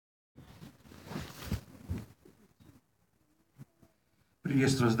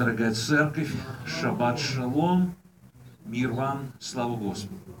Приветствую вас, дорогая церковь. Шаббат шалом. Мир вам. Слава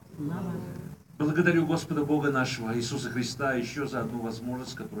Господу. Благодарю Господа Бога нашего, Иисуса Христа, еще за одну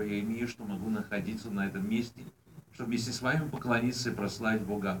возможность, которую я имею, что могу находиться на этом месте, чтобы вместе с вами поклониться и прославить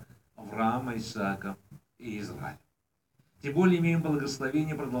Бога Авраама, Исаака и Израиля. Тем более имеем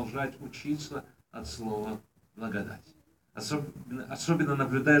благословение продолжать учиться от слова благодать. Особенно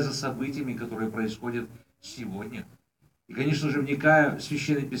наблюдая за событиями, которые происходят сегодня. И, конечно же, вникая в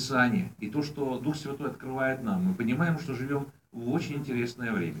Священное Писание и то, что Дух Святой открывает нам, мы понимаем, что живем в очень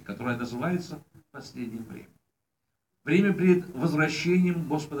интересное время, которое называется последним временем. Время перед возвращением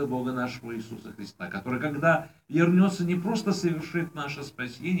Господа Бога нашего Иисуса Христа, который, когда вернется, не просто совершит наше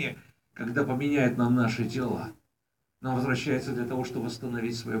спасение, когда поменяет нам наши тела, но возвращается для того, чтобы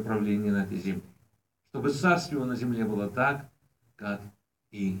восстановить свое правление на этой земле. Чтобы царствие его на земле было так, как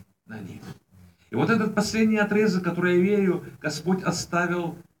и на небе. И вот этот последний отрезок, который, я верю, Господь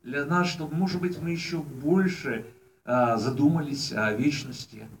оставил для нас, чтобы, может быть, мы еще больше задумались о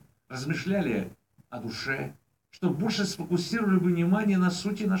вечности, размышляли о душе, чтобы больше сфокусировали внимание на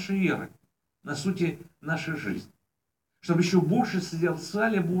сути нашей веры, на сути нашей жизни. Чтобы еще больше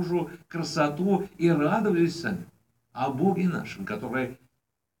созерцали Божью красоту и радовались о Боге нашем, который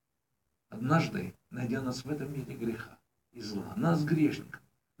однажды, найдя нас в этом мире греха и зла, нас грешников,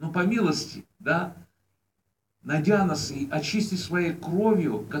 но по милости, да, найдя нас и очистив своей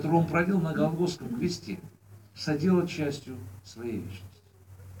кровью, которую Он пролил на Голгофском кресте, соделал частью своей вечности.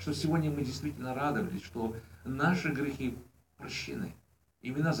 Что сегодня мы действительно радовались, что наши грехи прощены,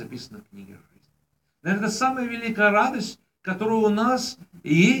 имена записаны в книге жизни. Наверное, самая великая радость, которая у нас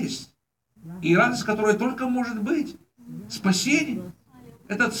есть, и радость, которая только может быть, спасение.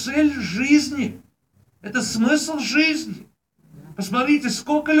 Это цель жизни, это смысл жизни. Посмотрите,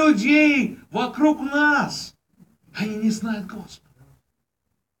 сколько людей вокруг нас, они не знают Господа.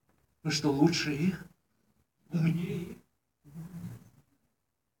 Мы что, лучше их? Умнее их?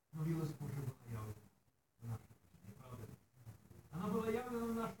 Но милость Божия была явлена в нашу жизнь, правда? Она была явлена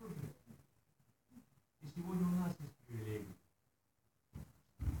в нашу жизнь. И сегодня у нас есть привилегия.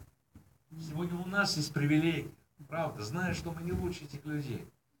 Сегодня у нас есть привилегия, правда, зная, что мы не лучше этих людей.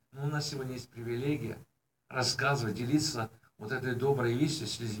 Но у нас сегодня есть привилегия рассказывать, делиться вот этой доброй вестью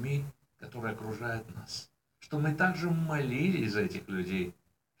с людьми, которые окружают нас. Что мы также молились за этих людей,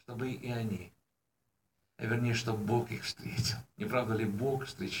 чтобы и они, а вернее, чтобы Бог их встретил. Не правда ли, Бог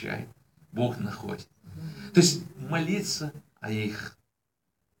встречает, Бог находит. То есть молиться о их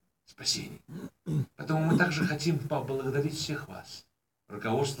спасении. Поэтому мы также хотим поблагодарить всех вас,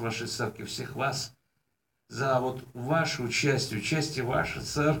 руководство вашей церкви, всех вас, за вот ваше участие вашей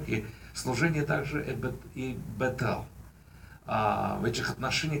церкви, служение также и Бетел. В этих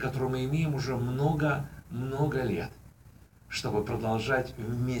отношениях, которые мы имеем уже много лет, чтобы продолжать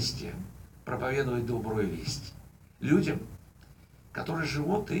вместе проповедовать добрую весть людям, которые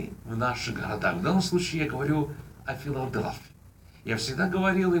живут и в наших городах. В данном случае я говорю о Филадельфии. Я всегда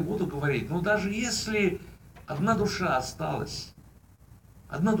говорил и буду говорить, но даже если одна душа осталась,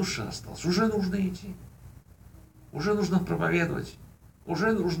 уже нужно идти, уже нужно проповедовать,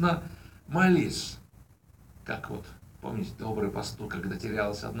 уже нужно молиться, как вот. Помните, добрый пастух, когда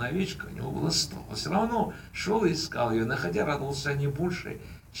терялась одна овечка, у него было 100. Он все равно шел и искал ее, находя, радовался не больше,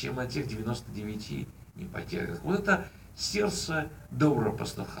 чем от тех 99 не потерянных. Вот это сердце доброго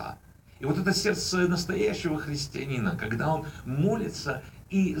пастуха. И вот это сердце настоящего христианина, когда он молится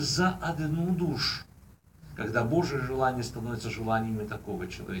и за одну душу. Когда Божие желание становится желаниями такого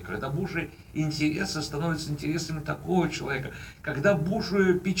человека, когда Божие интересы становятся интересами такого человека, когда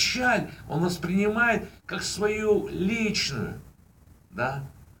Божию печаль он воспринимает как свою личную, да,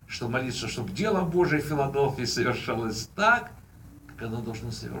 что молиться, чтобы дело Божие в Филадельфии совершалось так, как оно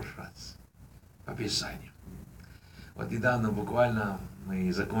должно совершаться, по Писанию. Вот недавно буквально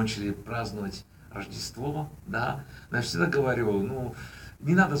мы закончили праздновать Рождество, да, но я всегда говорю,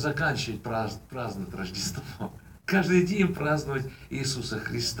 не надо заканчивать праздновать Рождество. Каждый день праздновать Иисуса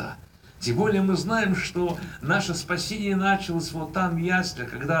Христа. Тем более мы знаем, что наше спасение началось вот там, в яслях,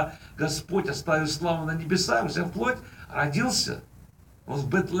 когда Господь, оставив славу на небесах, взяв плоть, родился вот в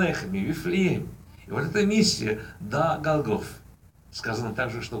Бетлехеме, в Вифлееме. И вот эта миссия до Голгоф. Сказано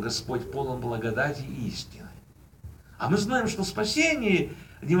также, что Господь полон благодати и истины. А мы знаем, что спасение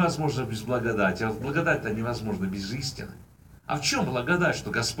невозможно без благодати, а вот благодать-то невозможно без истины. А в чем благодать? Что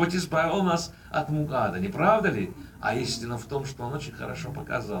Господь избавил нас от мук ада, не правда ли? А истина в том, что Он очень хорошо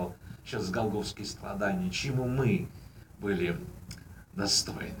показал сейчас голгофские страдания, чему мы были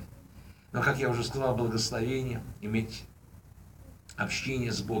достойны. Но, как я уже сказал, благословение, иметь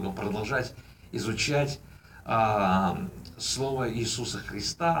общение с Богом, продолжать изучать Слово Иисуса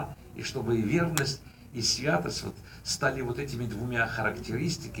Христа, и чтобы и верность, и святость вот стали вот этими двумя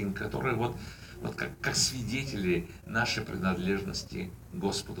характеристиками, которые вот как свидетели нашей принадлежности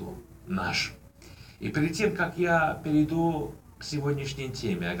Господу нашему. И перед тем, как я перейду к сегодняшней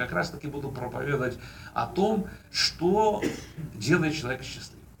теме, я как раз таки буду проповедовать о том, что делает человека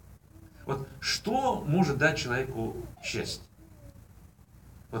счастливым. Вот что может дать человеку счастье?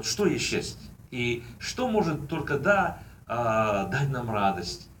 Вот что есть счастье? И что может только дать нам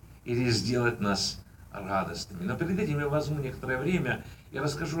радость или сделать нас радостными? Но перед этим я возьму некоторое время и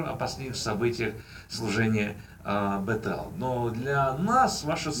расскажу о последних событиях служения Бетел. Но для нас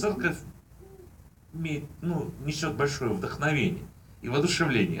ваша церковь несет большое вдохновение и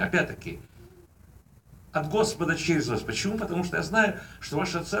воодушевление. Опять-таки, от Господа через вас. Почему? Потому что я знаю, что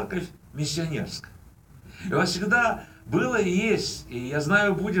ваша церковь миссионерская. И у вас всегда было и есть, и я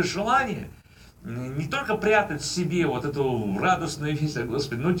знаю, будет желание не только прятать в себе вот эту радостную весть о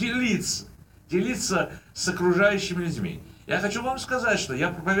Господе, но делиться с окружающими людьми. Я хочу вам сказать, что я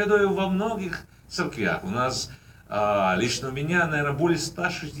проповедую во многих церквях. У нас, лично у меня, наверное, более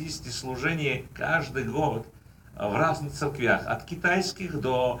 160 служений каждый год в разных церквях. От китайских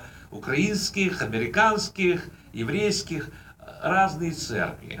до украинских, американских, еврейских, разные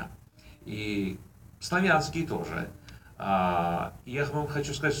церкви. И славянские тоже. Я вам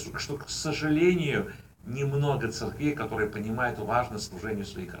хочу сказать, что, к сожалению, немного церквей, которые понимают важность служения в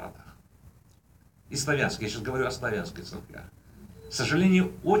своих городах. И славянские, я сейчас говорю о славянских церквях. К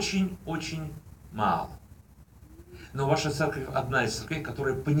сожалению, очень-очень мало. Но ваша церковь одна из церквей,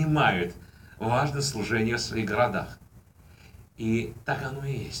 которая понимает важность служения в своих городах. И так оно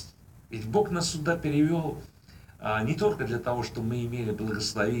и есть. Ведь Бог нас сюда перевел не только для того, чтобы мы имели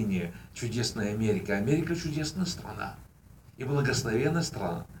благословение чудесной Америки. Америка чудесная страна и благословенная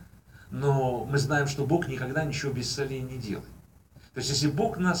страна. Но мы знаем, что Бог никогда ничего без цели не делает. То есть, если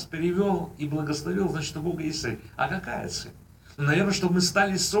Бог нас перевел и благословил, значит, у Бога есть цель. А какая цель? Ну, наверное, чтобы мы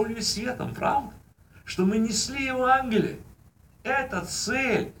стали солью и светом, правда? Что мы несли Евангелие. Это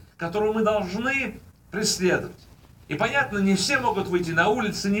цель, которую мы должны преследовать. И понятно, не все могут выйти на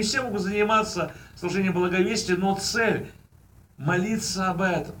улицы, не все могут заниматься служением благовестия, но цель – молиться об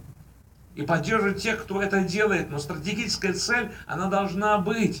этом. И поддерживать тех, кто это делает. Но стратегическая цель, она должна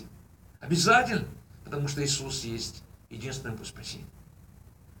быть. Обязательно. Потому что Иисус есть единственный путь спасения.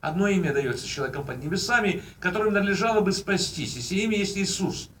 Одно имя дается человеком под небесами, которым надлежало бы спастись. Если имя есть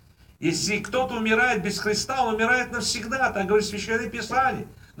Иисус. Если кто-то умирает без Христа, он умирает навсегда. Так говорит Священное Писание.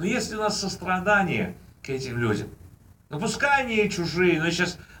 Но есть ли у нас сострадание к этим людям? Ну, пускай они чужие, но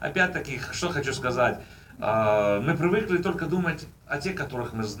сейчас, опять-таки, что хочу сказать, мы привыкли только думать о тех,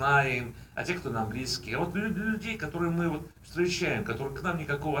 которых мы знаем, о тех, кто нам близкий, а вот людей, которые мы встречаем, которые к нам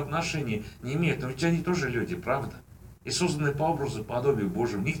никакого отношения не имеют, но ведь они тоже люди, правда? И созданы по образу, подобию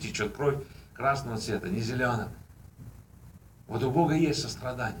Божьему, в них течет кровь красного цвета, не зеленого. Вот у Бога есть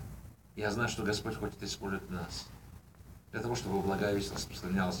сострадание. Я знаю, что Господь хочет использовать нас для того, чтобы благая весть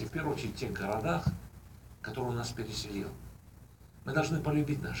распространялась. И в первую очередь в тех городах, который он нас переселил. Мы должны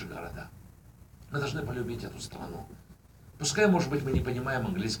полюбить наши города. Мы должны полюбить эту страну. Пускай, может быть, мы не понимаем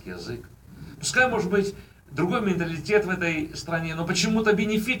английский язык. Пускай, может быть, другой менталитет в этой стране. Но почему-то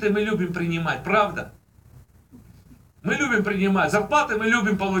бенефиты мы любим принимать. Правда? Мы любим принимать. Зарплаты мы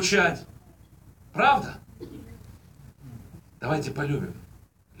любим получать. Правда? Давайте полюбим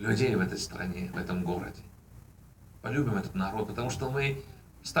людей в этой стране, в этом городе. Полюбим этот народ, потому что мы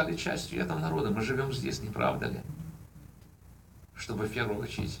стали частью этого народа. Мы живем здесь, не правда ли? Чтобы в первую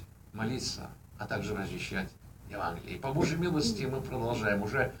очередь молиться, а также развещать Евангелие. И по Божьей милости мы продолжаем.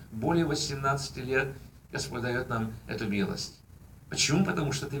 Уже более 18 лет Господь дает нам эту милость. Почему?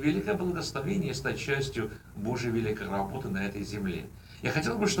 Потому что это великое благословение стать частью Божьей великой работы на этой земле. Я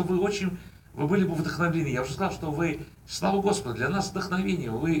хотел бы, чтобы вы были бы вдохновлены. Я уже сказал, что вы, слава Господу, для нас вдохновение.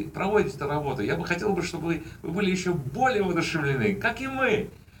 Вы проводите эту работу. Я бы хотел, чтобы вы были еще более воодушевлены, как и мы.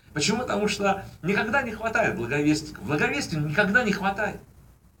 Почему? Потому что никогда не хватает благовестников. Благовестников никогда не хватает.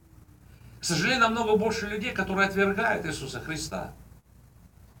 К сожалению, намного больше людей, которые отвергают Иисуса Христа.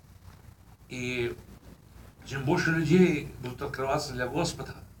 И чем больше людей будут открываться для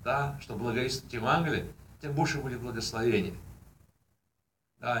Господа, да, чтобы благовествовать Евангелие, тем больше будет благословения.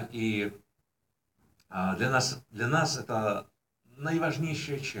 Да, и для нас это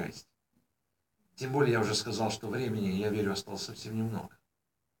наиважнейшая часть. Тем более, я уже сказал, что времени, я верю, осталось совсем немного.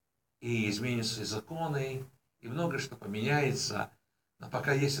 И изменятся и законы, и многое что поменяется. Но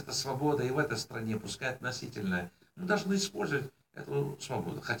пока есть эта свобода и в этой стране, пускай относительная, мы должны использовать эту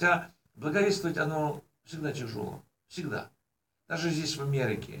свободу. Хотя благовествовать оно всегда тяжело. Всегда. Даже здесь, в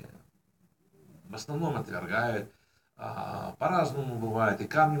Америке. В основном отвергают. По-разному бывает. И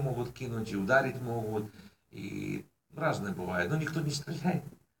камни могут кинуть, и ударить могут. И разное бывает. Но никто не стреляет.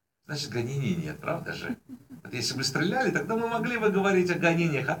 Значит, гонений нет, правда же? Вот если бы стреляли, тогда мы могли бы говорить о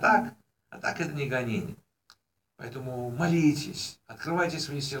гонениях. А так это не гонение. Поэтому молитесь, открывайте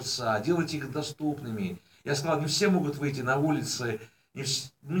свои сердца, делайте их доступными. Я сказал, не все могут выйти на улицы.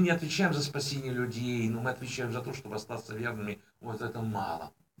 Мы не отвечаем за спасение людей, но мы отвечаем за то, чтобы остаться верными. Вот это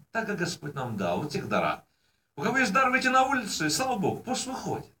мало. Так как Господь нам дал, вот тех дарах. У кого есть дар выйти на улицу, слава Богу, пусть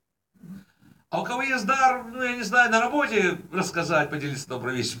выходит. А у кого есть дар, я не знаю, на работе рассказать, поделиться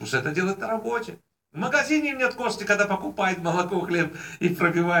доброй вестью, пусть это делает на работе. В магазине нет кости, когда покупает молоко, хлеб и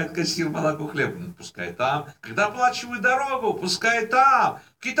пробивает кассир молоко, хлеб. Пускай там. Когда оплачивают дорогу, пускай там.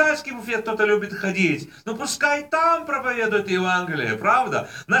 В китайский буфет кто-то любит ходить. Но пускай там проповедует Евангелие, правда?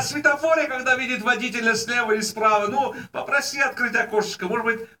 На светофоре, когда видит водителя слева или справа, попроси открыть окошечко. Может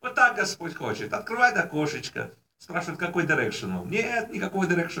быть, вот так Господь хочет. Открывает окошечко. Спрашивает, какой дирекшн вам? Нет, никакой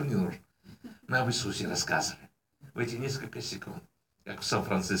дирекшн не нужен. Мы об Иисусе рассказывали. В эти несколько секунд. Как в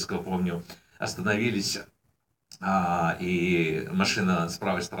Сан-Франциско, помню, остановились, и машина с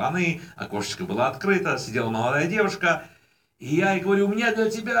правой стороны, окошечко было открыто, сидела молодая девушка, и я ей говорю, у меня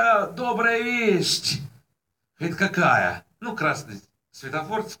для тебя добрая весть. Говорит, какая? Красный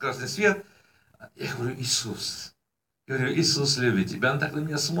светофор, красный свет. Я говорю, Иисус. Я говорю, Иисус любит тебя. Он так на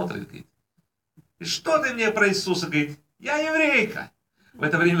меня смотрит, говорит, и что ты мне про Иисуса? Говорит, я еврейка. В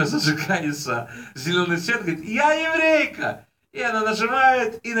это время зажигается зеленый свет, говорит, я еврейка. И она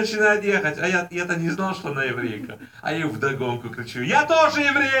нажимает и начинает ехать. А я-то не знал, что она еврейка. А я вдогонку кричу, я тоже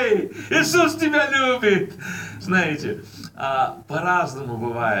еврей! Иисус тебя любит! Знаете, по-разному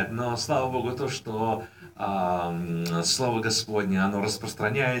бывает, но слава Богу то, что Слово Господне, оно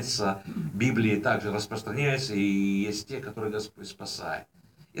распространяется, Библии также распространяется, и есть те, которые Господь спасает.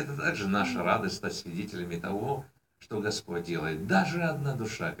 Это также наша радость стать свидетелями того, что Господь делает. Даже одна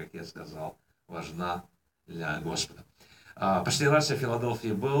душа, как я сказал, важна для Господа. Последний раз я в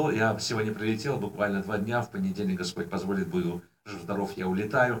Филадельфии был, я сегодня прилетел, буквально 2 дня, в понедельник Господь позволит, буду жив-здоров, я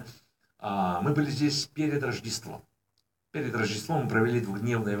улетаю. Мы были здесь перед Рождеством. Перед Рождеством мы провели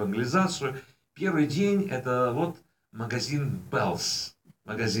 2-дневную евангелизацию. Первый день это магазин Bells.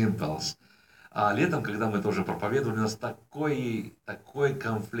 Летом, когда мы тоже проповедовали, у нас такой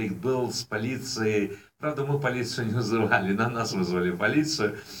конфликт был с полицией. Правда, мы полицию не вызывали, на нас вызвали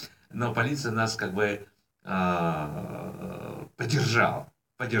полицию, но полиция нас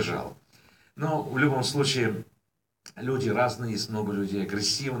поддержал. Но в любом случае, люди разные, есть много людей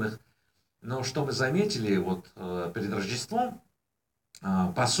агрессивных. Но что мы заметили, перед Рождеством,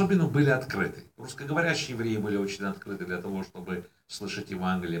 по-особенному были открыты. Русскоговорящие евреи были очень открыты для того, чтобы слышать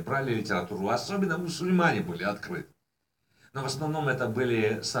Евангелие, брали литературу, особенно мусульмане были открыты. Но в основном это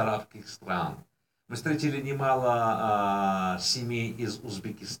были с арабских стран. Мы встретили немало семей из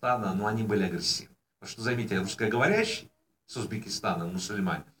Узбекистана, но они были агрессивны. Потому что, заметьте, русскоговорящие с Узбекистана,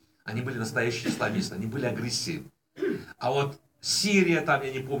 мусульмане, они были настоящие исламисты, они были агрессивны. А Сирия, там,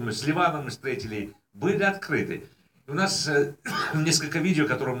 я не помню, с Ливаном мы встретили, были открыты. И у нас несколько видео,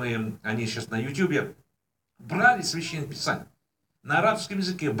 которые они сейчас на YouTube, брали Священное Писание. На арабском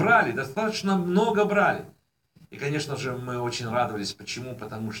языке брали, достаточно много брали. И, конечно же, мы очень радовались. Почему?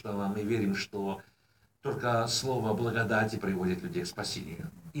 Потому что мы верим, что только слово благодати приводит людей к спасению.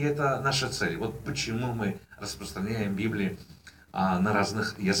 И это наша цель. Почему мы распространяем Библию на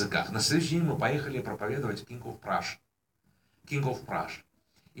разных языках. На следующий день мы поехали проповедовать King of Prague.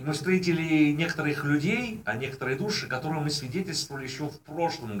 И мы встретили некоторых людей, некоторые души, которые мы свидетельствовали еще в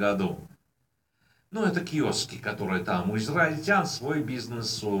прошлом году. Это киоски, которые там. У израильтян свой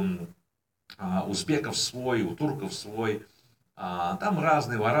бизнес, у узбеков свой, у турков свой. Там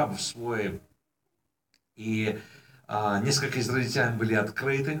разные, у арабов свой. И несколько израильтян были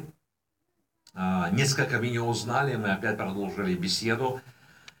открыты. Несколько меня узнали, мы опять продолжили беседу.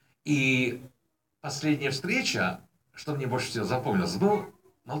 И последняя встреча, что мне больше всего запомнилось, был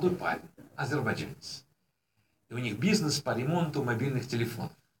молодой парень, азербайджанец. И у них бизнес по ремонту мобильных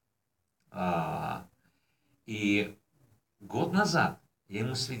телефонов. И год назад я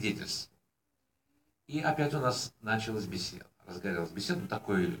ему свидетельствовал. И опять у нас началась беседа. Разгорелась беседа,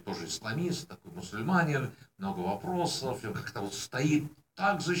 такой тоже исламист, такой мусульманин, много вопросов, и он как-то стоит,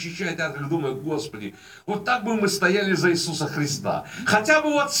 так защищает, я думаю, Господи, так бы мы стояли за Иисуса Христа. Хотя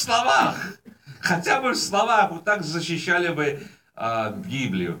бы в словах, так защищали бы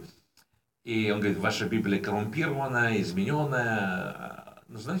Библию. И он говорит, ваша Библия коррумпированная, измененная.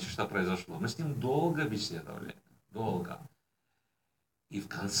 Знаете, что произошло? Мы с ним долго беседовали, долго. И в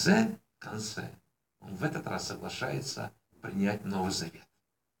конце, он в этот раз соглашается принять Новый Завет.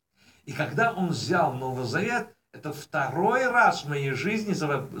 И когда он взял Новый Завет, это второй раз в моей жизни за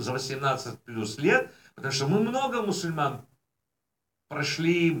 18 плюс лет, потому что мы много мусульман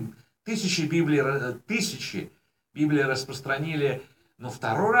прошли, тысячи Библии распространили, но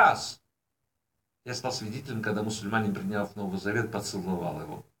второй раз я стал свидетелем, когда мусульманин, приняв Новый Завет, поцеловал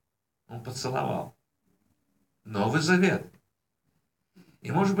его. Он поцеловал. Новый Завет. И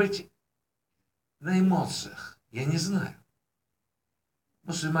может быть на эмоциях, я не знаю.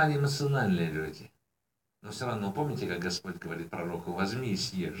 Мусульмане эмоциональные люди. Но все равно, помните, как Господь говорит пророку, возьми и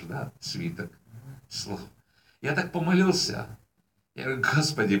съешь, да, свиток, слово. Я так помолился. Я говорю,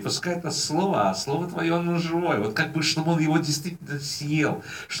 Господи, пускай это слово, а слово Твое, оно живое. Вот как бы, чтобы он его действительно съел,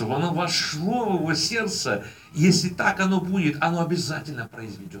 чтобы оно вошло в его сердце. И если так оно будет, оно обязательно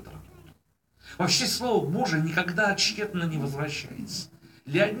произведет работу. Вообще Слово Божие никогда тщетно не возвращается.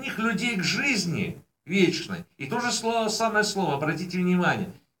 Для одних людей к жизни вечной. И то же слово, самое слово, обратите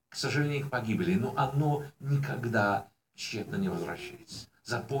внимание, к сожалению, к погибели. Но оно никогда тщетно не возвращается.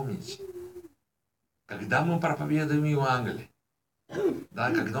 Запомните, когда мы проповедуем Евангелие,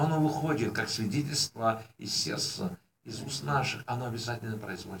 да, когда оно выходит как свидетельство из сердца, из уст наших, оно обязательно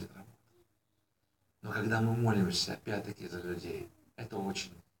производит работу. Но когда мы молимся, опять-таки, за людей, это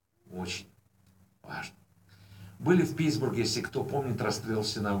очень, очень важно. Были в Питтсбурге, если кто помнит, расстрел в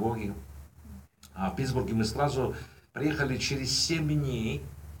синагоге. А в Питтсбурге мы сразу приехали через 7 дней,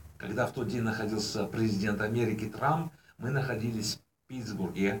 когда в тот день находился президент Америки Трамп, мы находились в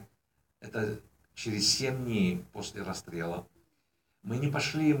Питтсбурге. Это через 7 дней после расстрела. Мы не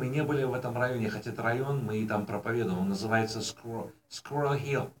пошли, мы не были в этом районе, хотя это район, мы и там проповедуем, он называется Squirrel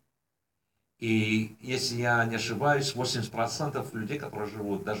Hill. И если я не ошибаюсь, 80% людей, которые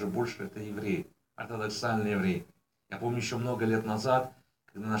живут, даже больше, это евреи, ортодоксальные евреи. Я помню еще много лет назад,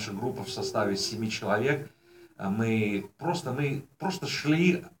 когда наша группа в составе 7 человек, мы просто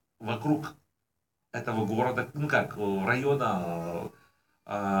шли вокруг этого города, ну как, района,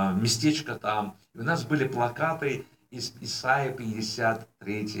 местечко там. И у нас были плакаты из Исаии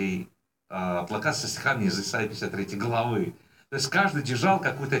 53, плакат со стихами из Исаии 53 главы. То есть каждый держал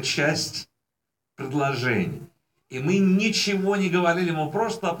какую-то часть предложений. И мы ничего не говорили, мы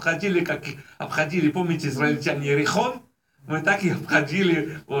просто обходили, как обходили, помните, израильтяне Иерихон? Мы так и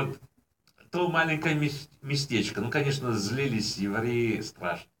обходили вот то маленькое местечко. Ну, конечно, злились евреи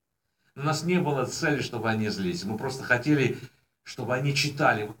страшно. Но у нас не было цели, чтобы они злились. Мы просто хотели, чтобы они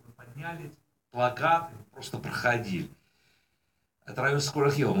читали. Вот мы подняли плакаты, просто проходили. Это район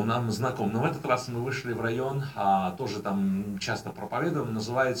Скорохилл, он нам знаком. Но в этот раз мы вышли в район, тоже там часто проповедуем,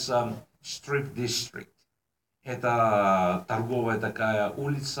 называется Strip District. Это торговая такая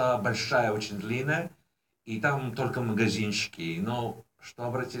улица, большая, очень длинная. И там только магазинчики. Но, что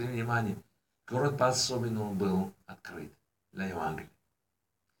обратили внимание, город по-особенному был открыт для Евангелия.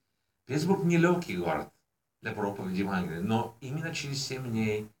 Питтсбург нелегкий город для проповеди Евангелия, но именно через 7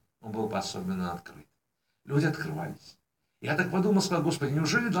 дней он был по-особенному открыт. Люди открывались. Я так подумал, сказал, Господи,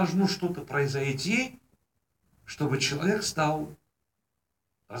 неужели должно что-то произойти, чтобы человек стал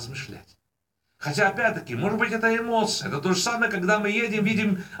размышлять? Хотя, опять-таки, может быть, это эмоция. Это то же самое, когда мы едем,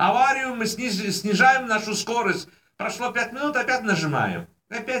 видим аварию, мы снижаем нашу скорость. Прошло 5 минут, опять нажимаем.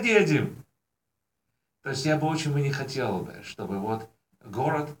 Опять едем. То есть я бы очень не хотел, чтобы вот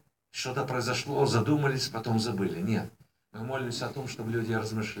город, что-то произошло, задумались, потом забыли. Нет. Мы молимся о том, чтобы люди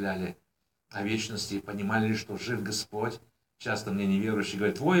размышляли о вечности, понимали, что жив Господь. Часто мне неверующие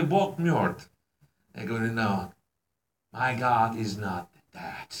говорят, твой Бог мертв. Я говорю, no, my God is not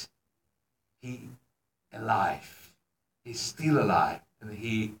dead. He alive. He's still alive. And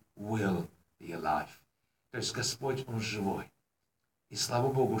he will be alive. То есть Господь, Он живой. И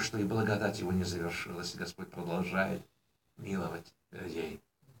слава Богу, что и благодать Его не завершилась. И Господь продолжает миловать людей.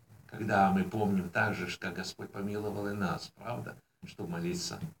 Когда мы помним так же, как Господь помиловал и нас, правда, чтобы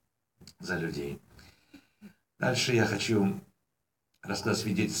молиться за людей. Дальше я хочу рассказать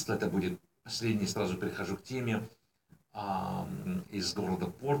свидетельство. Это будет последний, сразу перехожу к теме. Из города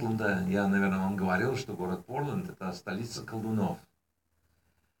Портленда. Я, наверное, вам говорил, что город Портленд – это столица колдунов.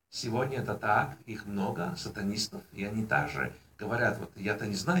 Сегодня это так, их много, сатанистов, и они также говорят, вот я-то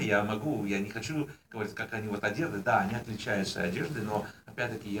не знаю, я не хочу говорить, как они вот одеты, да, они отличаются одеждой, но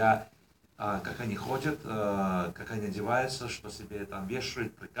опять-таки как они ходят, как они одеваются, что себе там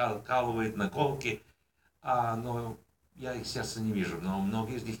вешают, прикалывают, наколки, но я их сердца не вижу, но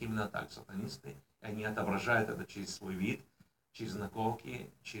многие из них именно так, сатанисты. Они отображают это через свой вид, через наколки,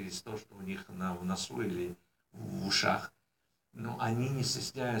 через то, что у них в носу или в ушах. Но они не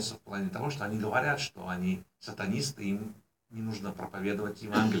стесняются в плане того, что они говорят, что они сатанисты, им не нужно проповедовать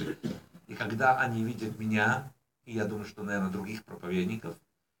Евангелие. И когда они видят меня, и я думаю, что, наверное, других проповедников,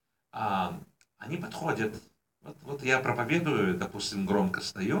 Они подходят. Вот я проповедую, допустим, громко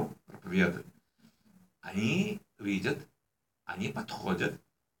стою, проповедую. Они видят, они подходят,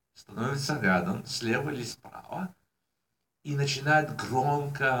 становятся рядом, слева или справа, и начинают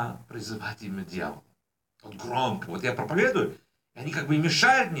громко призывать имя дьявола. Вот громко. Вот я проповедую, и они как бы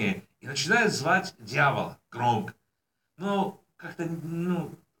мешают мне и начинают звать дьявола громко. Ну, как-то,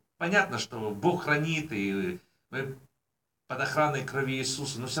 понятно, что Бог хранит, и мы под охраной крови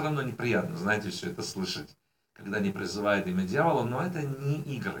Иисуса, но все равно неприятно, знаете, все это слышать, когда они призывают имя дьявола, но это не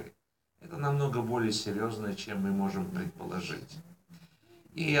игры. Это намного более серьезное, чем мы можем предположить.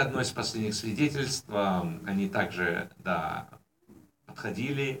 И одно из последних свидетельств, они также,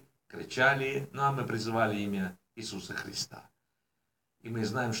 подходили, кричали, а мы призывали имя Иисуса Христа. И мы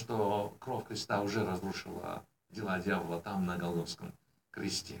знаем, что кровь Христа уже разрушила дела дьявола там, на Голгофском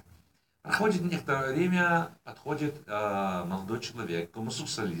кресте. Проходит некоторое время, подходит молодой человек,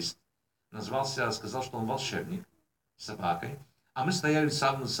 гомосексуалист, сказал, что он волшебник с собакой, а мы стояли в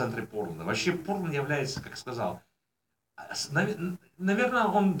самом центре Портленда. Вообще Портленд является, как сказал, наверное,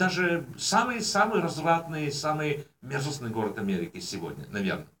 он даже самый развратный, самый мерзостный город Америки сегодня,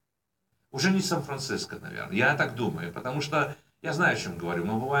 наверное. Уже не Сан-Франциско, наверное. Я так думаю, потому что я знаю, о чем говорю.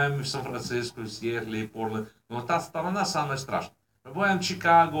 Мы бываем и в Сан-Франциско, в Сиэтле, и Портленд, но та сторона самая страшная. Мы бываем в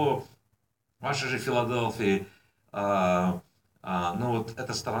Чикаго, вашей же Филадельфии, но вот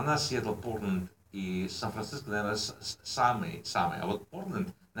эта сторона, Сиэтл, Портленд и Сан-Франциско, наверное, самые. А вот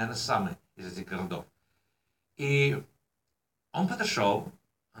Портленд, наверное, самый из этих городов. И он подошел,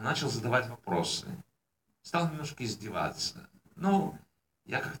 начал задавать вопросы, стал немножко издеваться. Ну,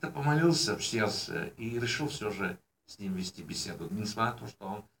 я как-то помолился в сердце и решил все же с ним вести беседу, несмотря на то, что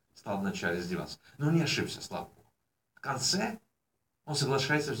он стал вначале издеваться. Но не ошибся, слава Богу. В конце он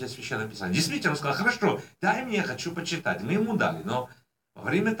соглашается взять Священное Писание. Действительно, он сказал, хорошо, дай мне, я хочу почитать. Мы ему дали, но во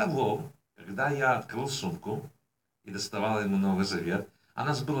время того, когда я открыл сумку и доставал ему Новый Завет, а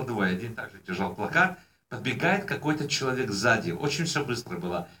нас было двое, один также держал плакат, подбегает какой-то человек сзади, очень все быстро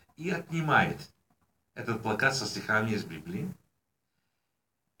было, и отнимает этот плакат со стихами из Библии,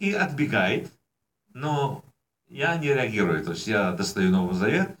 и отбегает, но я не реагирую, то есть я достаю Новый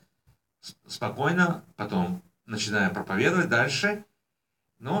Завет, спокойно, потом начинаю проповедовать дальше,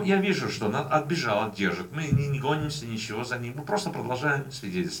 но я вижу, что он отбежал, держит, мы не гонимся, ничего за ним, мы просто продолжаем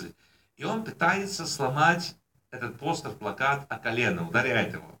свидетельствовать. И он пытается сломать этот постер, плакат о колено,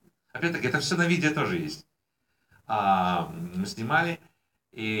 ударяет его. Опять-таки, это все на видео тоже есть. Мы снимали,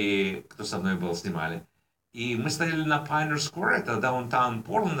 и кто со мной был, снимали. И мы стояли на Pioneer Square, это даунтаун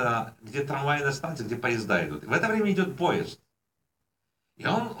Портленда, где трамвайная станция, где поезда идут. И в это время идет поезд. И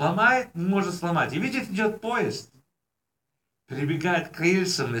он ломает, не может сломать. И видит, идет поезд. Перебегает к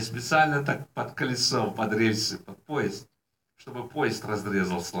рельсам и специально так под колесо, под рельсы, под поезд, чтобы поезд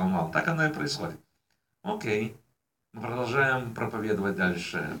разрезал, сломал. Так оно и происходит. Окей. Мы продолжаем проповедовать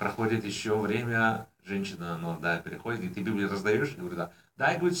дальше. Проходит еще время, женщина молодая переходит, говорит, ты Библию раздаешь? Я говорю, да.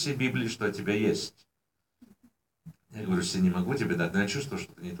 Дай, говорит, все Библии, что у тебя есть. Я говорю, все не могу тебе дать, но я чувствую,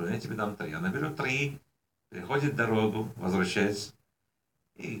 что это не то. Я тебе дам 3. Она берет 3, переходит дорогу, возвращается.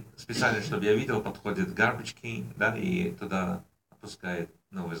 И специально, чтобы я видел, подходит garbage can, и туда опускает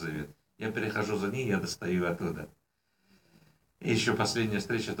Новый Завет. Я перехожу за ней, я достаю оттуда. И еще последняя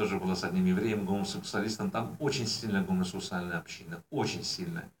встреча тоже была с одним евреем, гомосексуалистом. Там очень сильная гомосексуальная община, очень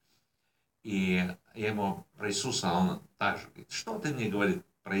сильная. И я ему про Иисуса, а он также говорит, что ты мне говорит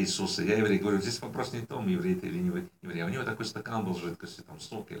про Иисуса? Я еврей, говорю, здесь вопрос не в том, еврей ты или не еврей. А у него такой стакан был жидкости, там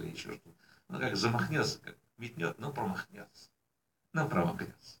сок или еще что-то. Ну как замахнется, как метнет, но промахнется.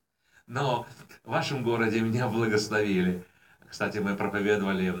 Но в вашем городе меня благословили. Кстати, мы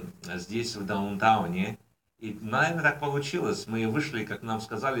проповедовали здесь, в даунтауне. И, наверное, так получилось. Мы вышли, как нам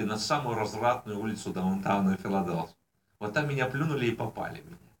сказали, на самую развратную улицу даунтауна Филадельфии. Вот там меня плюнули и попали в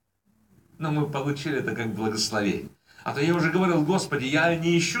меня. Но мы получили это как благословение. А то я уже говорил, Господи, я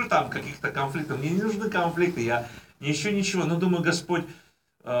не ищу там каких-то конфликтов. Мне не нужны конфликты, я не ищу ничего. Но думаю, Господь,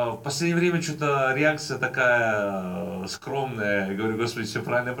 в последнее время что-то реакция такая скромная. Я говорю, Господи, все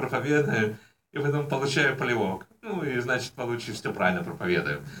правильно проповедую. И потом получаю плевок. Ну и значит, получив, все правильно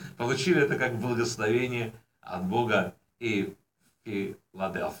проповедуем. Получили это как благословение от Бога и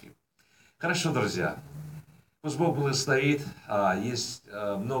Филадельфии. Хорошо, друзья. Пусть Бог благословит. Есть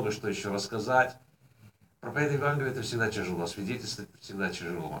много что еще рассказать. Проповедовать Евангелие это всегда тяжело. Свидетельствовать всегда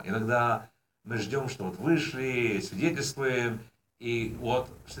тяжело. Иногда мы ждем, что вот вышли, свидетельствуем. И вот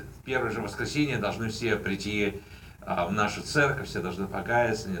в первое же воскресенье должны все прийти в нашу церковь, все должны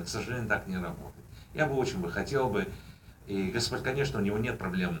покаяться. Нет, к сожалению, так не работает. Я бы очень хотел бы. И Господь, конечно, у него нет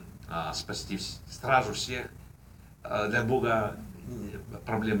проблем спасти сразу всех. Для Бога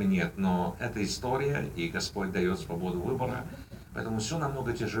проблемы нет, но это история, и Господь дает свободу выбора, поэтому все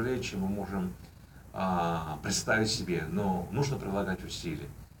намного тяжелее, чем мы можем представить себе, но нужно прилагать усилия,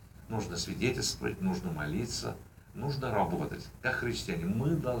 нужно свидетельствовать, нужно молиться, нужно работать. Как христиане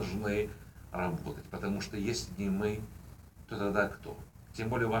мы должны работать, потому что если не мы, то тогда кто? Тем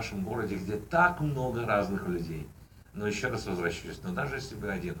более в вашем городе, где так много разных людей. Но еще раз возвращаюсь, но даже если бы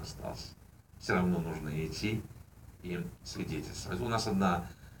один остался, все равно нужно идти и свидетельствовать. У нас одна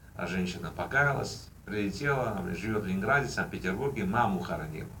женщина покаялась, прилетела, живет в Ленинграде, в Санкт-Петербурге, маму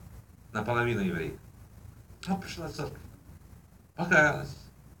хоронила, наполовину еврейка. Она пришла в церковь, покаялась.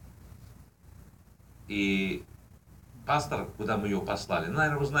 И пастор, куда мы ее послали,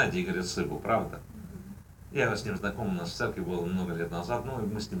 наверное, вы знаете Игоря, правда? Я с ним знаком, у нас в церкви было много лет назад, ну и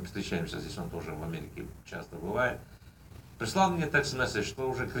мы с ним встречаемся здесь, он тоже в Америке часто бывает. Прислал мне текст-месседж, что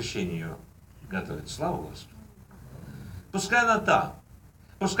уже крещение ее готовит. Слава Господу. Пускай она там.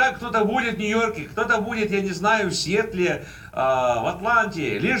 Пускай кто-то будет в Нью-Йорке, кто-то будет, я не знаю, в Сиэтле, в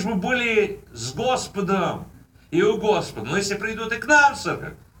Атланте, лишь бы были с Господом и у Господа. Но если придут и к нам в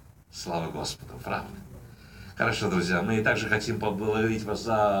церковь, слава Господу, правда. Хорошо, друзья, мы также хотим поблагодарить вас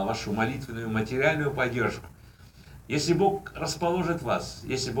за вашу молитвенную материальную поддержку. Если Бог расположит вас,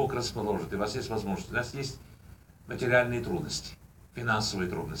 если Бог расположит, и у вас есть возможность, у нас есть материальные трудности, финансовые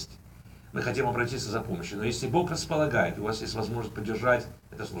трудности, мы хотим обратиться за помощью. Но если Бог располагает, у вас есть возможность поддержать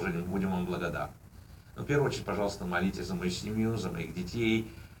это служение, мы будем вам благодарны. Но в первую очередь, пожалуйста, молитесь за мою семью, за моих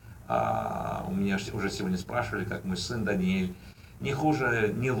детей. У меня уже сегодня спрашивали, как мой сын Даниэль. Не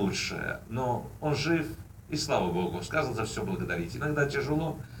хуже, не лучше, но он жив. И слава Богу, сказано за все благодарить. Иногда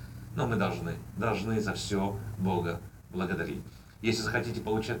тяжело, но мы должны за все Бога благодарить. Если захотите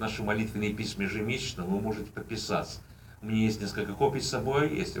получать наши молитвенные письма ежемесячно, вы можете подписаться. У меня есть несколько копий с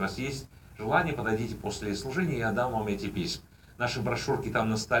собой. Если у вас есть желание, подойдите после служения, я дам вам эти письма. Наши брошюрки там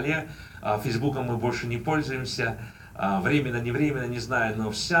на столе. Фейсбуком мы больше не пользуемся. Временно, не временно, не знаю, но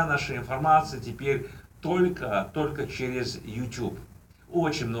вся наша информация теперь только через YouTube.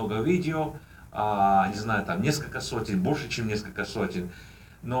 Очень много видео. Не знаю, там несколько сотен, больше, чем несколько сотен,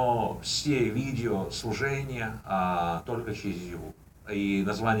 но все видео служения только через YouTube. И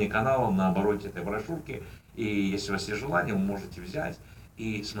название канала на обороте этой брошюрки. И если у вас есть желание, вы можете взять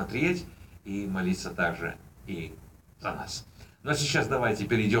и смотреть, и молиться также и за нас. Ну а сейчас давайте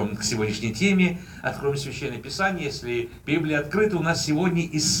перейдем к сегодняшней теме. Откроем Священное Писание. Если Библия открыта, у нас сегодня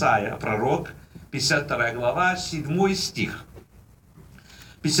Исаия, пророк, 52 глава, 7 стих.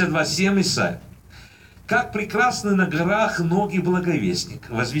 52:7 Исаия. «Как прекрасны на горах ноги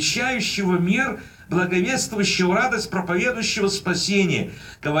благовестника, возвещающего мир, благовествующего радость, проповедующего спасение,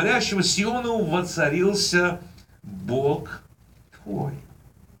 говорящего Сиону, воцарился Бог твой».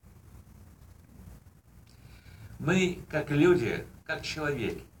 Мы, как люди, как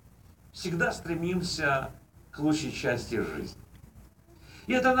человеки, всегда стремимся к лучшей части жизни.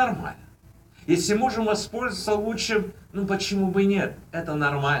 И это нормально. Если можем воспользоваться лучшим, ну почему бы нет? Это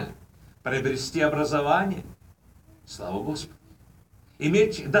нормально. Приобрести образование, слава Господу.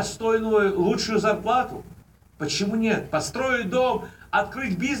 Иметь достойную, лучшую зарплату, почему нет? Построить дом,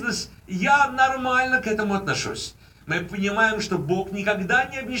 открыть бизнес, я нормально к этому отношусь. Мы понимаем, что Бог никогда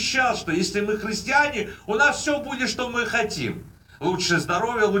не обещал, что если мы христиане, у нас все будет, что мы хотим. Лучшее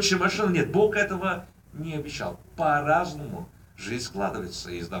здоровье, лучшая машина. Нет, Бог этого не обещал. По-разному жизнь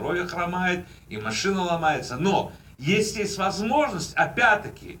складывается, и здоровье хромает, и машина ломается. Но если есть возможность,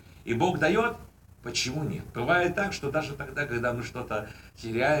 опять-таки, и Бог дает, почему нет? Бывает так, что даже тогда, когда мы что-то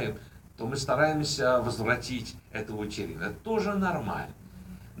теряем, то мы стараемся возвратить эту утерю. Это тоже нормально.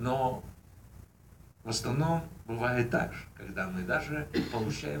 Но в основном бывает так же, когда мы даже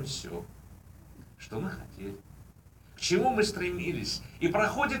получаем все, что мы хотели, к чему мы стремились. И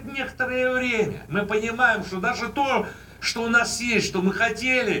проходит некоторое время, мы понимаем, что даже то, что у нас есть, что мы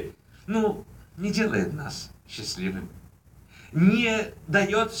хотели, не делает нас счастливыми. Не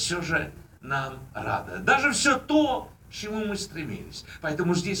дает все же нам радость. Даже все то, к чему мы стремились.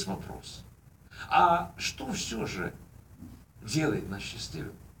 Поэтому здесь вопрос. А что все же делает нас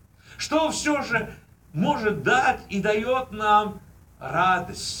счастливыми? Что все же может дать и дает нам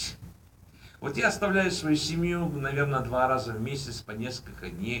радость? Вот я оставляю свою семью, наверное, 2 раза в месяц, по несколько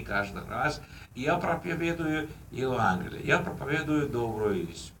дней каждый раз. И я проповедую Евангелие. Я проповедую добрую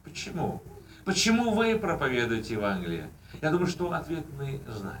весть. Почему? Почему вы проповедуете Евангелие? Я думаю, что ответ мы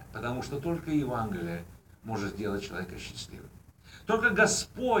знаем. Потому что только Евангелие может сделать человека счастливым. Только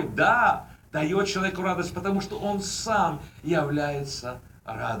Господь, дает человеку радость, потому что Он сам является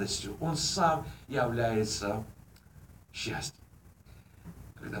радостью. Он сам является счастьем.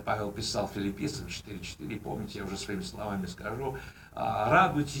 когда Павел писал Филиппийцам 4:4, помните, я уже своими словами скажу,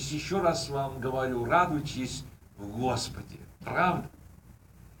 радуйтесь, еще раз вам говорю, радуйтесь в Господе. Правда?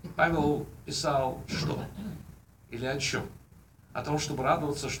 Павел писал что? Или о чем? О том, чтобы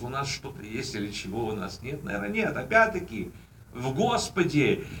радоваться, что у нас что-то есть или чего у нас нет? Наверное, нет. Опять-таки, в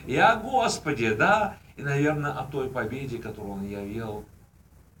Господе и о Господе, да? И, наверное, о той победе, которую Он явил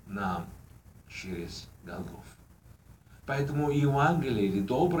нам через Голгофу. Поэтому Евангелие или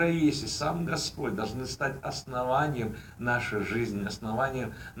добрая весть и сам Господь должны стать основанием нашей жизни,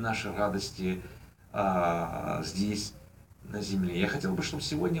 основанием нашей радости здесь, на земле. Я хотел бы, чтобы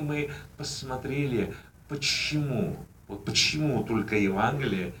сегодня мы посмотрели, почему только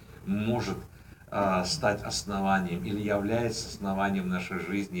Евангелие может стать основанием или является основанием нашей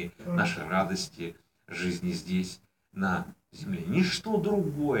жизни, нашей радости, жизни здесь, на земле. Ничто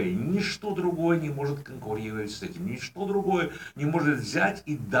другое не может конкурировать с этим. Ничто другое не может взять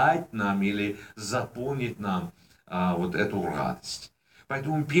и дать нам или заполнить нам вот эту радость.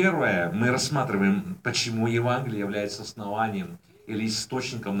 Поэтому первое, мы рассматриваем, почему Евангелие является основанием или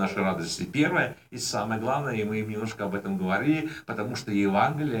источником нашей радости. Первое и самое главное, и мы немножко об этом говорили, потому что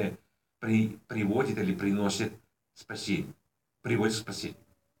Евангелие приводит или приносит спасение. Приводит спасение.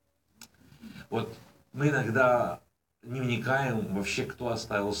 Вот мы иногда не вникаем вообще, кто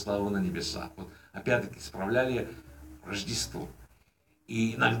оставил славу на небесах. Вот опять-таки справляли Рождество.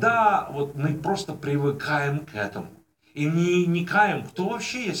 И иногда вот мы просто привыкаем к этому. И не вникаем, кто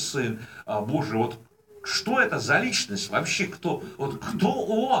вообще есть Сын Божий. Вот что это за личность вообще? Кто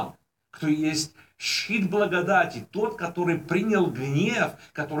Он? Кто есть щит благодати? Тот, который принял гнев,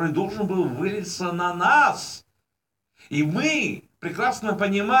 который должен был вылиться на нас. И мы, прекрасно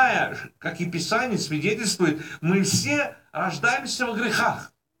понимая, как и Писание свидетельствует, мы все рождаемся во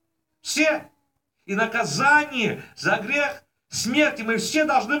грехах. Все. И наказание за грех смерти мы все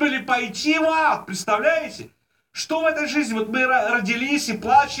должны были пойти в ад. Представляете? Что в этой жизни? Вот мы родились и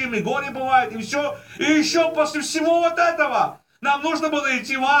плачем, и горе бывает, и все. И еще после всего вот этого нам нужно было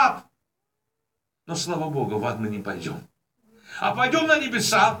идти в ад. Но, слава Богу, в ад мы не пойдем. А пойдем на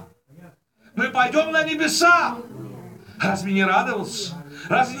небеса. Мы пойдем на небеса. Разве не радоваться?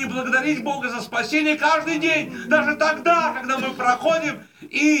 Разве не благодарить Бога за спасение каждый день? Даже тогда, когда мы проходим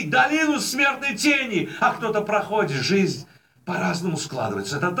и долину смертной тени, а кто-то проходит, жизнь по-разному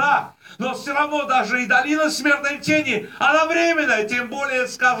складывается. Это так. Но все равно даже и долина смертной тени, она временная. Тем более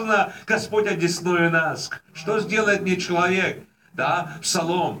сказано, Господь одесную нас. Что сделает мне человек? Да,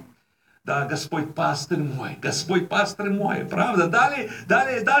 Псалом. Да, Господь пастырь мой, Господь пастырь мой. Правда? Далее,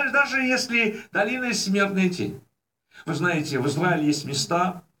 даже если долина смертной тени. Вы знаете, в Израиле есть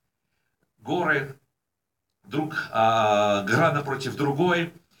места, горы, гора напротив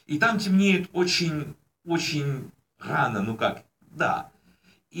другой, и там темнеет очень рано,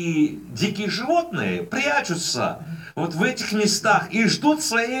 И дикие животные прячутся вот в этих местах и ждут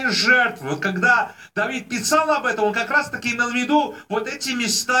своей жертвы. Вот когда Давид писал об этом, он как раз таки имел в виду вот эти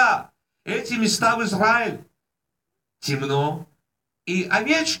места в Израиле. Темно, и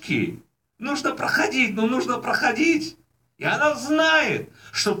овечки нужно проходить. И она знает,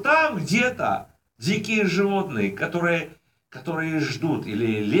 что там где-то дикие животные, которые ждут,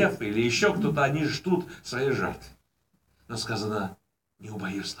 или лев, или еще кто-то, они ждут своей жертвы. Но сказано, не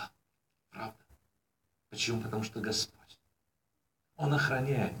убоюсь. Правда? Почему? Потому что Господь, Он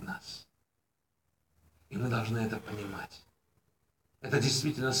охраняет нас. И мы должны это понимать. Это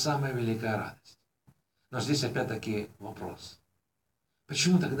действительно самая великая радость. Но здесь опять-таки вопрос.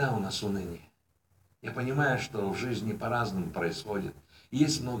 Почему тогда у нас уныние? Я понимаю, что в жизни по-разному происходит.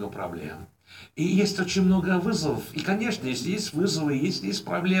 Есть много проблем. И есть очень много вызовов. И, конечно, если есть вызовы, если есть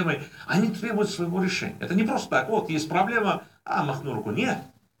проблемы, они требуют своего решения. Это не просто так, вот есть проблема, махну руку. Нет.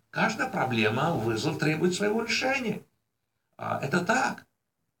 Каждая проблема, вызов требует своего решения. Это так.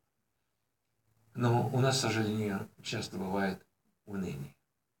 Но у нас, к сожалению, часто бывает уныние.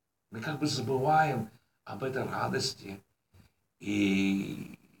 Мы как бы забываем об этой радости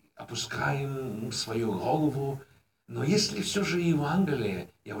и опускаем свою голову. Но если все же Евангелие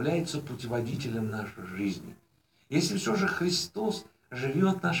является путеводителем нашей жизни, если все же Христос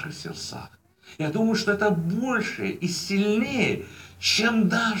живет в наших сердцах, я думаю, что это больше и сильнее, чем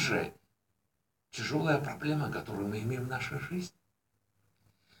даже тяжелая проблема, которую мы имеем в нашей жизни.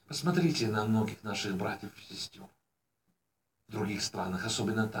 Посмотрите на многих наших братьев и сестер в других странах,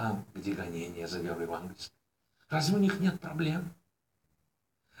 особенно там, где гонения за веру евангельскую. Разве у них нет проблем?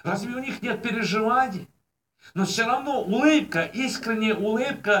 Разве у них нет переживаний? Но все равно улыбка, искренняя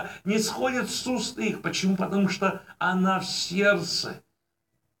улыбка не сходит с уст их. Почему? Потому что она в сердце.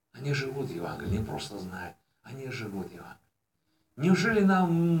 Они живут Евангелием, не просто знают, они живут Евангелием. Неужели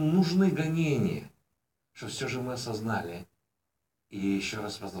нам нужны гонения, что все же мы осознали и еще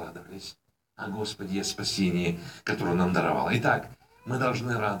раз возрадовались о Господе и о спасении, которое нам даровал? Итак, мы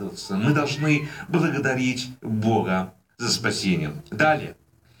должны радоваться, мы должны благодарить Бога за спасение. Далее.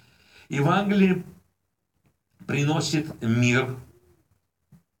 Евангелие приносит мир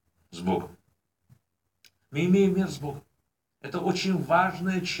с Богом. Мы имеем мир с Богом. Это очень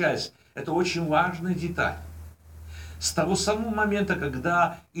важная часть, это очень важная деталь. С того самого момента,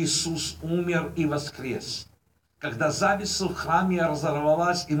 когда Иисус умер и воскрес, когда завеса в храме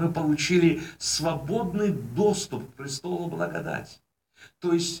разорвалась, и мы получили свободный доступ к престолу благодати,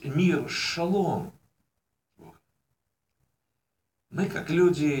 то есть мир, шалом. Мы, как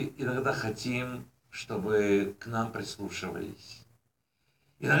люди, иногда хотим, чтобы к нам прислушивались.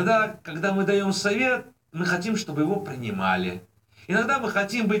 Иногда, когда мы даем совет, мы хотим, чтобы его принимали. Иногда мы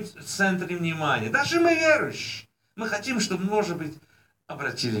хотим быть в центре внимания. Даже мы верующие. Мы хотим, чтобы, может быть,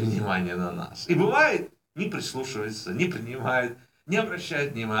 обратили внимание на нас. И бывает, не прислушиваются, не принимают, не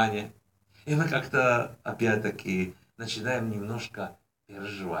обращают внимания. И мы как-то, опять-таки, начинаем немножко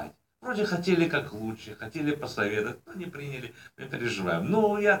переживать. Вроде хотели как лучше, хотели посоветовать, но не приняли, мы переживаем.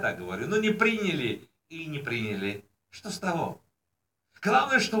 Ну, я так говорю, ну не приняли и не приняли. Что с того?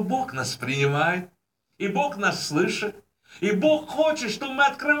 Главное, что Бог нас принимает, и Бог нас слышит, и Бог хочет, чтобы мы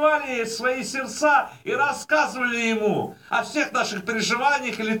открывали свои сердца и рассказывали Ему о всех наших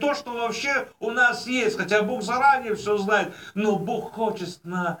переживаниях или то, что вообще у нас есть. Хотя Бог заранее все знает, но Бог хочет с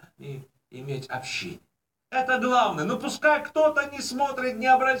нами иметь общение. Это главное. Ну пускай кто-то не смотрит, не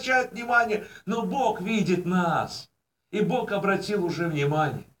обращает внимания, но Бог видит нас. И Бог обратил уже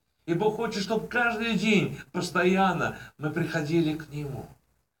внимание. И Бог хочет, чтобы каждый день, постоянно мы приходили к Нему.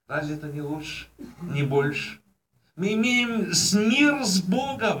 Разве это не лучше, не больше? Мы имеем мир с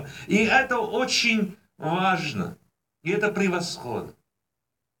Богом, и это очень важно. И это превосходно,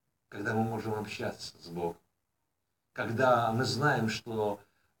 когда мы можем общаться с Богом. Когда мы знаем, что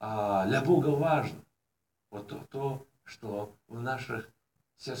для Бога важно вот то, что в наших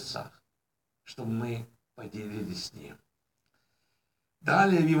сердцах, чтобы мы поделились с Ним.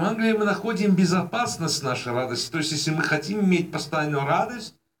 Далее в Евангелии мы находим безопасность нашей радости. То есть, если мы хотим иметь постоянную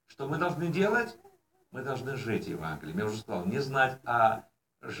радость, что мы должны делать? Мы должны жить Евангелием. Я уже сказал, не знать, а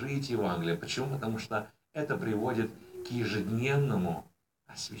жить Евангелием. Почему? Потому что это приводит к ежедневному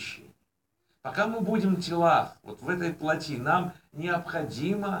освящению. Пока мы будем в телах, вот в этой плоти, нам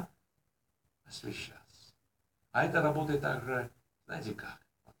необходимо освящаться. А это работает также, знаете как?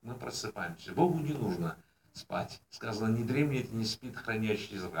 Вот мы просыпаемся. Богу не нужно спать. Сказано, не дремлет, не спит,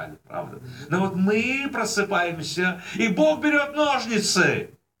 хранящий Израиль. Правда? Но вот мы просыпаемся, и Бог берет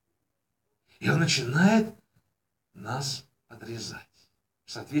ножницы. И Он начинает нас подрезать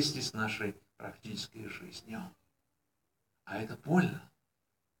в соответствии с нашей практической жизнью. А это больно.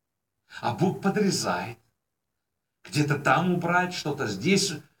 А Бог подрезает. Где-то там убрать, что-то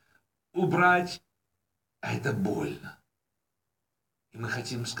здесь убрать. А это больно. И мы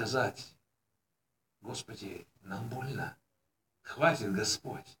хотим сказать, Господи, нам больно. Хватит,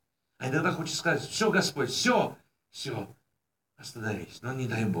 Господь. А иногда хочется сказать, все, Господь, все, остановись. Но не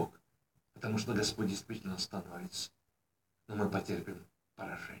дай Бог. Потому что Господь действительно остановится. Но мы потерпим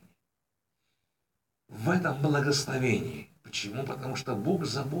поражение. В этом благословении. Почему? Потому что Бог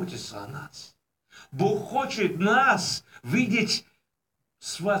заботится о нас. Бог хочет нас видеть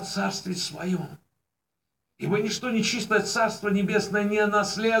в Царстве Своем. Ибо ничто нечистое Царство Небесное не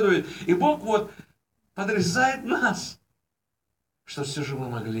наследует. И Бог вот подрезает нас, что все же мы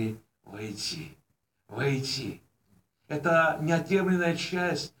могли войти. Войти. Это неотъемлемая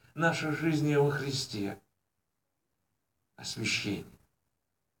часть нашей жизни во Христе. Освящение.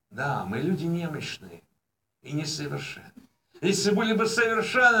 Да, мы люди немощные и несовершенны. Если были бы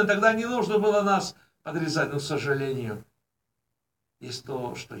совершенны, тогда не нужно было нас подрезать, но, к сожалению, есть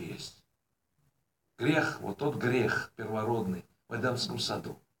то, что есть. Грех, вот тот грех первородный в Эдемском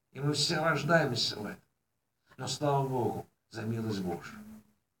саду. И мы все рождаемся в этом. Но слава Богу за милость Божию.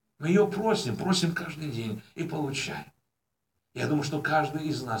 Мы ее просим каждый день и получаем. Я думаю, что каждый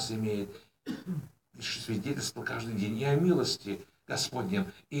из нас имеет свидетельство каждый день и о милости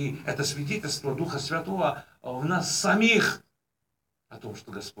Господнем. И это свидетельство Духа Святого в нас самих о том,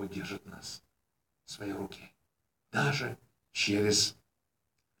 что Господь держит нас в своей руке. Даже через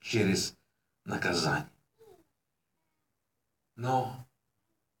наказание. Но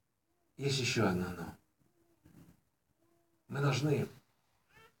есть еще одно но. Мы должны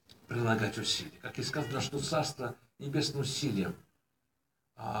прилагать усилия. Как и сказано, что Царство Небесное усилием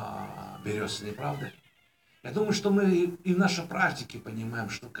берется, не правда ли? Я думаю, что мы и в нашей практике понимаем,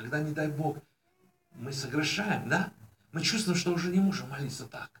 что когда, не дай Бог, мы согрешаем, да? Мы чувствуем, что уже не можем молиться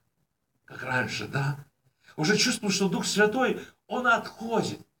так, как раньше, да? Уже чувствуем, что Дух Святой, Он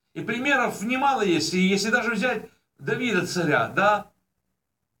отходит. И примеров немало есть. И если даже взять Давида царя, да?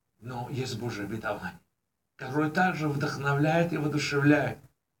 Но есть Божие обетование, которое также вдохновляет и воодушевляет.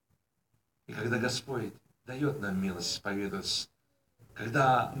 И когда Господь дает нам милость исповедоваться,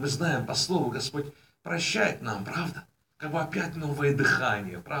 когда мы знаем по слову, Господь прощает нам, правда? Как бы опять новое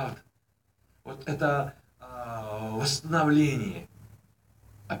дыхание, правда? Вот это восстановление,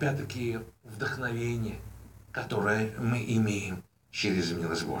 опять-таки вдохновение, которое мы имеем через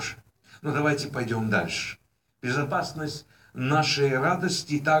милость Божию. Но давайте пойдем дальше. Безопасность нашей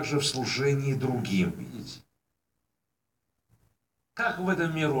радости также в служении другим. Видите? Как в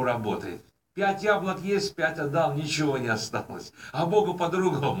этом миру работает? 5 яблок есть, 5 отдал, ничего не осталось. А Богу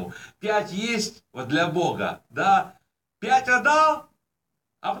по-другому. 5 есть, вот для Бога, да? 5 отдал,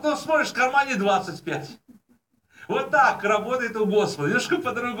 а потом смотришь, в кармане 25. Вот так работает у Господа. Немножко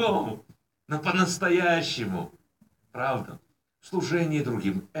по-другому. Но по-настоящему. Правда. Служение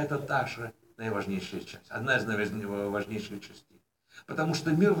другим. Это также наиважнейшая часть. Одна из наиважнейших частей. Потому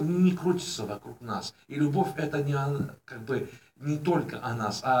что мир не крутится вокруг нас. И любовь это не только о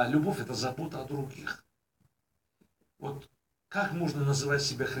нас, а любовь это забота о других. Вот как можно называть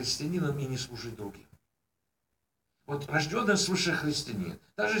себя христианином и не служить другим? Вот рожденный свыше христианин,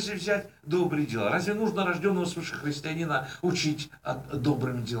 даже если взять добрые дела, разве нужно рожденного свыше христианина учить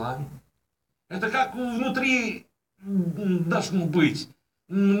добрым делам? Это как внутри должно быть.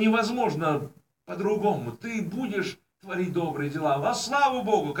 Невозможно по-другому. Ты будешь творить добрые дела. Во славу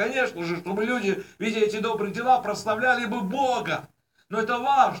Богу, конечно же, чтобы люди, видя эти добрые дела, прославляли бы Бога. Но это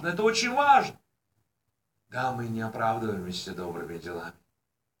важно, это очень важно. Да, мы не оправдываемся добрыми делами.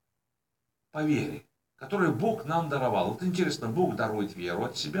 По вере, которую Бог нам даровал. Вот интересно, Бог дарует веру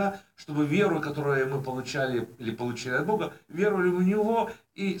от себя, чтобы веру, которую мы получали или получили от Бога, веровали в Него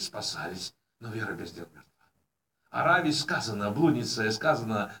и спасались. Но вера без дел мертва. О Раве сказано,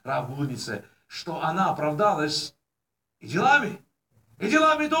 Рав блуднице, что она оправдалась и делами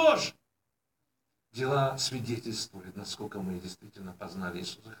тоже. Дела свидетельствуют, насколько мы действительно познали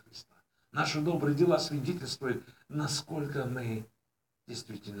Иисуса Христа. Наши добрые дела свидетельствуют, насколько мы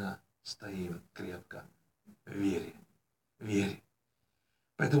действительно стоим крепко в вере.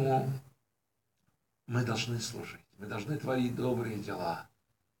 Поэтому мы должны служить, мы должны творить добрые дела.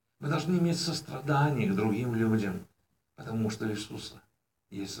 Мы должны иметь сострадание к другим людям, потому что у Иисуса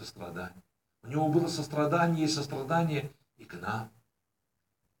есть сострадание. У Него было сострадание, есть сострадание и к нам.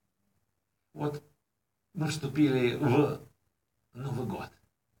 Вот мы вступили в Новый год.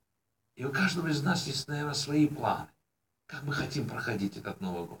 И у каждого из нас есть, наверное, свои планы. Как мы хотим проходить этот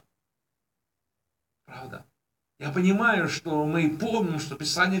Новый год. Правда? Я понимаю, что мы помним, что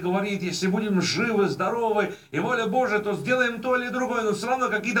Писание говорит, если будем живы, здоровы, и воля Божия, то сделаем то или другое. Но все равно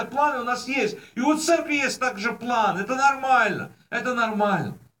какие-то планы у нас есть. И у церкви есть также план. Это нормально. Это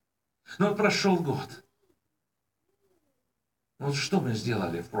нормально. Но вот прошел год. Вот что мы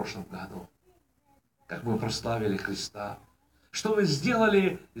сделали в прошлом году? Как мы прославили Христа? Что мы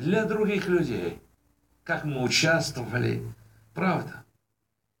сделали для других людей? Как мы участвовали? Правда?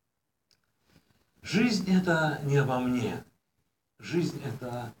 Жизнь это не обо мне. Жизнь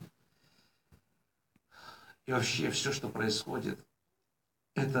это и вообще все, что происходит,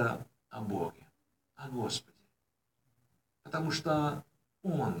 это о Боге, о Господе. Потому что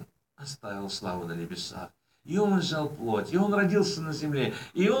Он оставил славу на небесах, и Он взял плоть, и Он родился на земле,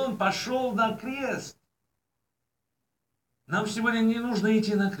 и Он пошел на крест. Нам сегодня не нужно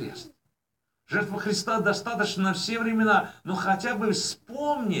идти на крест. Жертва Христа достаточно на все времена, но хотя бы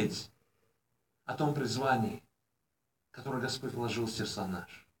вспомнить о том призвании, которое Господь вложил в сердца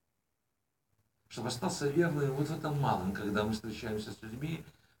наши. Чтобы остаться верным вот в этом малом, когда мы встречаемся с людьми,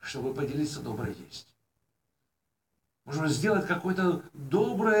 чтобы поделиться доброй вестью. Может быть, сделать какое-то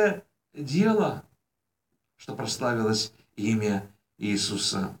доброе дело, что прославилось имя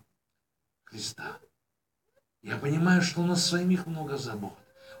Иисуса Христа. Я понимаю, что у нас самих много забот,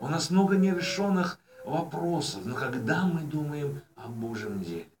 у нас много нерешенных вопросов, но когда мы думаем о Божьем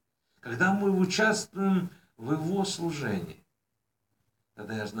деле, когда мы участвуем в Его служении,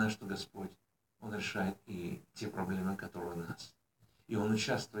 тогда я знаю, что Господь, Он решает и те проблемы, которые у нас. И Он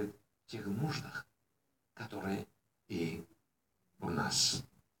участвует в тех нуждах, которые и у нас.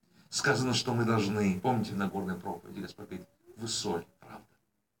 Сказано, что мы должны, помните, в Нагорной проповеди Господь говорит, вы соль, правда,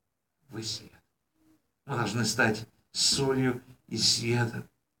 вы свет. Мы должны стать солью и светом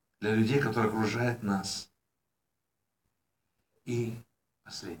для людей, которые окружают нас. И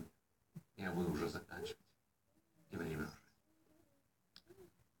последнее. Я буду уже заканчивать. И время уже.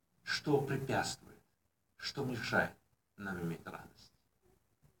 Что препятствует, что мешает нам иметь радость?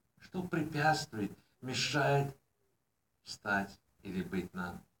 Что препятствует, мешает стать или быть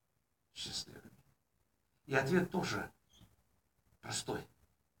нам счастливыми? И ответ тоже простой.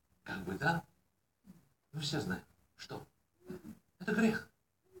 Как бы да, мы все знаем, что это грех.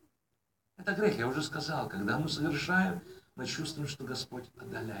 Это грех, я уже сказал, когда мы совершаем, мы чувствуем, что Господь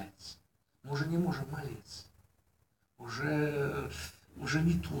отдаляется. Мы уже не можем молиться. Уже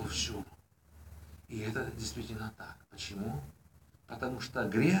не то все. И это действительно так. Почему? Потому что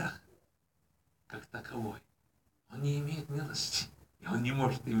грех, как таковой, он не имеет милости. И он не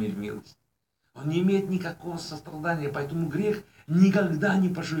может иметь милость. Он не имеет никакого сострадания, поэтому грех никогда не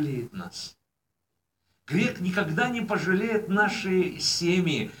пожалеет нас. Грех никогда не пожалеет наши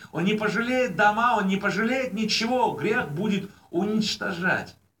семьи. Он не пожалеет дома, он не пожалеет ничего. Грех будет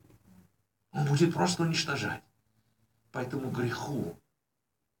уничтожать. Он будет просто уничтожать. Поэтому греху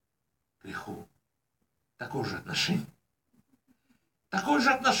такое же отношение. Такое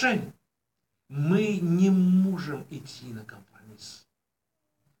же отношение. Мы не можем идти на компромисс.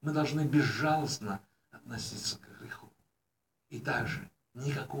 Мы должны безжалостно относиться к греху. И также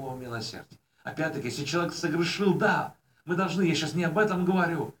никакого милосердия. Опять-таки, если человек согрешил, да, мы должны, я сейчас не об этом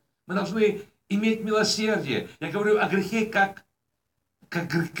говорю, мы должны иметь милосердие. Я говорю о грехе как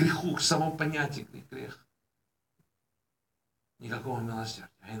греху, к самому понятию грех. Никакого милосердия,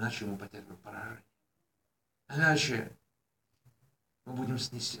 а иначе мы потерпим поражение. Иначе мы будем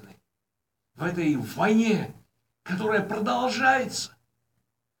снесены. В этой войне, которая продолжается,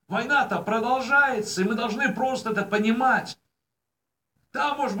 война-то продолжается, и мы должны просто это понимать.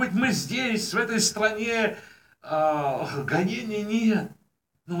 Да, может быть, мы здесь, в этой стране, гонений нет,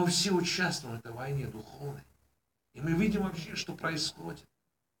 но мы все участвуем в этой войне духовной. И мы видим вообще, что происходит.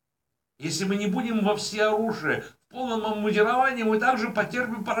 Если мы не будем во всеоружии, в полном обмундировании, мы также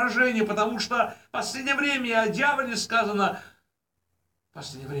потерпим поражение, потому что в последнее время о дьяволе сказано, в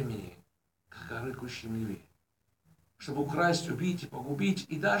последнее время, как о рыкающем льве, чтобы украсть, убить и погубить,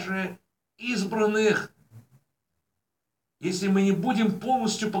 и даже избранных. Если мы не будем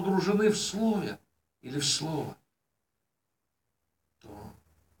полностью погружены в Слове или в Слово, то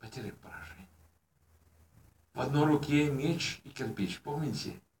потеряем поражение. В одной руке меч и кирпич,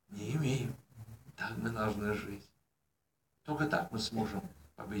 помните? Не имеем. Так мы должны жить. Только так мы сможем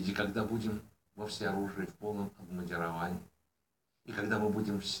победить, когда будем во всеоружии, в полном обмундировании. И когда мы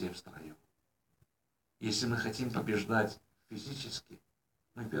будем все в строю. Если мы хотим побеждать физически,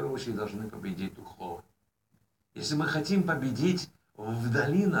 мы в первую очередь должны победить духовно. Если мы хотим победить в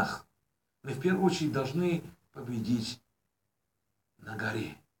долинах, мы в первую очередь должны победить на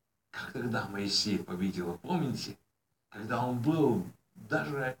горе. Как тогда Моисей победил, помните? Когда он был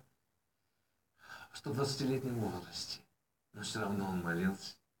даже в 120-летнем возрасте. Но все равно он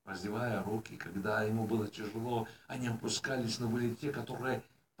молился, раздевая руки. Когда ему было тяжело, они опускались, но были те, которые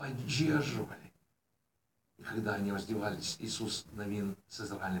поддерживали. И когда они раздевались, Иисус Навин с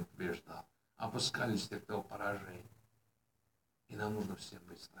Израилем побеждал. Опускались, терпел поражение. И нам нужно всем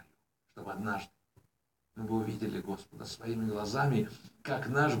быть в строю, чтобы однажды мы бы увидели Господа своими глазами, как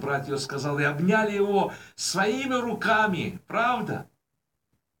наш брат его сказал, и обняли его своими руками. Правда?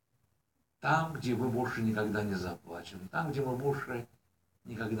 Там, где мы больше никогда не заплачем, там, где мы больше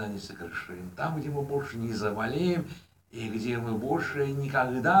никогда не согрешим, там, где мы больше не заболеем, и где мы больше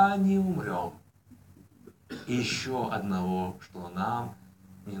никогда не умрем. И еще одного, что нам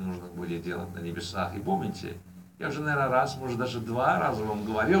не нужно будет делать на небесах. И помните, я уже, наверное, раз, может, даже 2 раза вам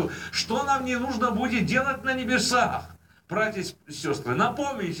говорил, что нам не нужно будет делать на небесах. Братья и сестры,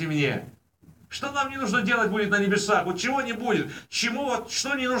 напомните мне, что нам не нужно делать будет на небесах. Вот чего не будет,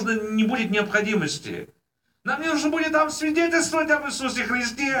 что не нужно, не будет необходимости. Нам не нужно будет там свидетельствовать об Иисусе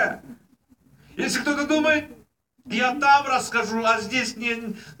Христе. Если кто-то думает, я там расскажу, а здесь,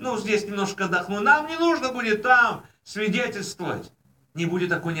 здесь немножко отдохну. Нам не нужно будет там свидетельствовать. Не будет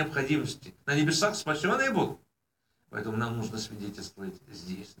такой необходимости. На небесах спасенные будут. Поэтому нам нужно свидетельствовать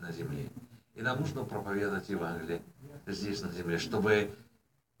здесь, на земле. И нам нужно проповедовать Евангелие здесь, на земле, чтобы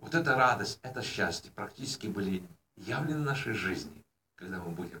вот эта радость, это счастье практически были явлены в нашей жизни, когда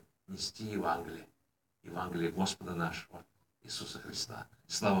мы будем нести Евангелие. Евангелие Господа нашего Иисуса Христа.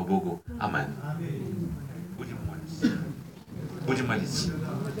 Слава Богу. Аминь. Будем молиться. Будем молиться.